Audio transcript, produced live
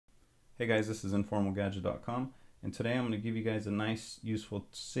Hey guys, this is informalgadget.com, and today I'm going to give you guys a nice useful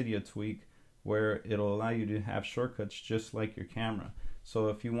Cydia tweak where it'll allow you to have shortcuts just like your camera. So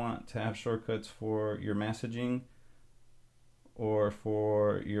if you want to have shortcuts for your messaging or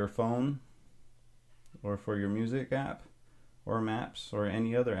for your phone or for your music app or maps or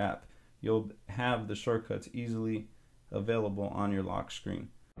any other app, you'll have the shortcuts easily available on your lock screen.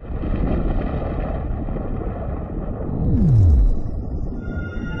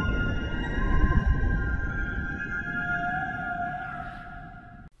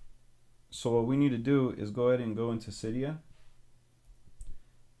 So what we need to do is go ahead and go into Cydia,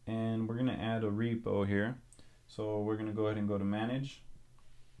 and we're going to add a repo here. So we're going to go ahead and go to Manage,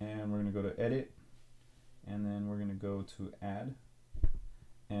 and we're going to go to Edit, and then we're going to go to Add,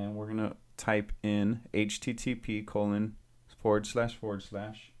 and we're going to type in http://rpetri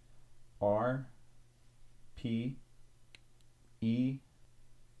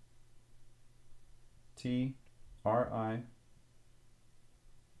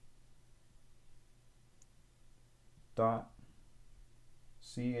 /repo/,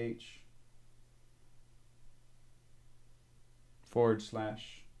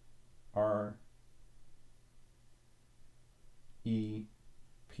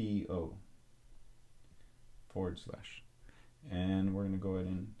 and we're going to go ahead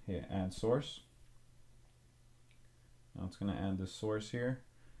and hit add source. Now it's going to add the source here,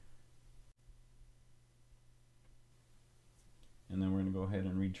 and then we're going to go ahead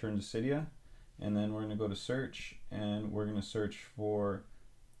and return to Cydia, and then we're going to go to search, and we're going to search for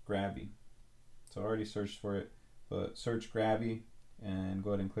Grabby. So I already searched for it, but search Grabby and go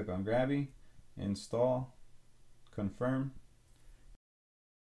ahead and click on Grabby, install, confirm.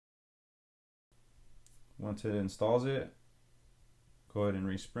 Once it installs it, go ahead and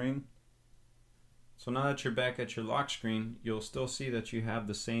respring. So now that you're back at your lock screen, you'll still see that you have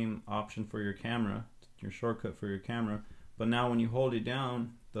the same option for your camera, your shortcut for your camera, but now when you hold it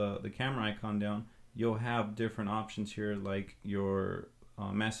down, the camera icon down, you'll have different options here, like your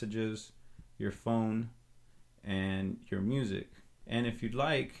messages, your phone, and your music. And if you'd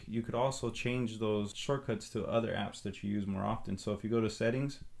like, you could also change those shortcuts to other apps that you use more often. So if you go to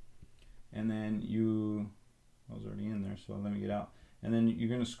settings, and then I was already in there, so let me get out, and then you're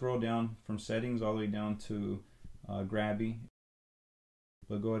going to scroll down from settings all the way down to Grabby.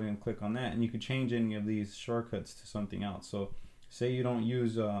 But go ahead and click on that, and you can change any of these shortcuts to something else. So say you don't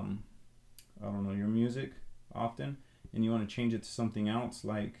use I don't know, your music often, and you want to change it to something else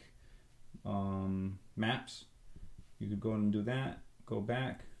like maps. You could go ahead and do that, go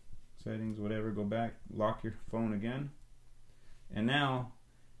back, settings, whatever, go back, lock your phone again, and now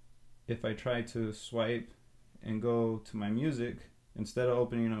if I try to swipe and go to my music, instead of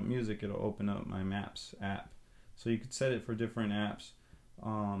opening up music, it'll open up my maps app. So you could set it for different apps.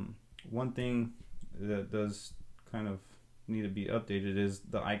 One thing that does kind of need to be updated is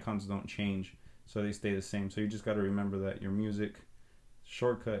the icons don't change, so they stay the same. So you just got to remember that your music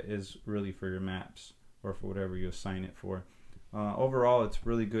shortcut is really for your maps or for whatever you assign it for. Overall, it's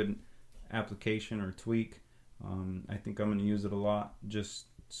really good application or tweak. I think I'm going to use it a lot just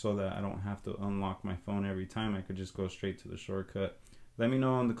so that I don't have to unlock my phone every time. I could just go straight to the shortcut. Let me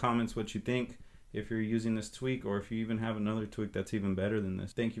know in the comments what you think, if you're using this tweak, or if you even have another tweak that's even better than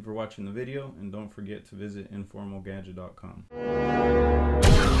this. Thank you for watching the video, and don't forget to visit informalgadget.com.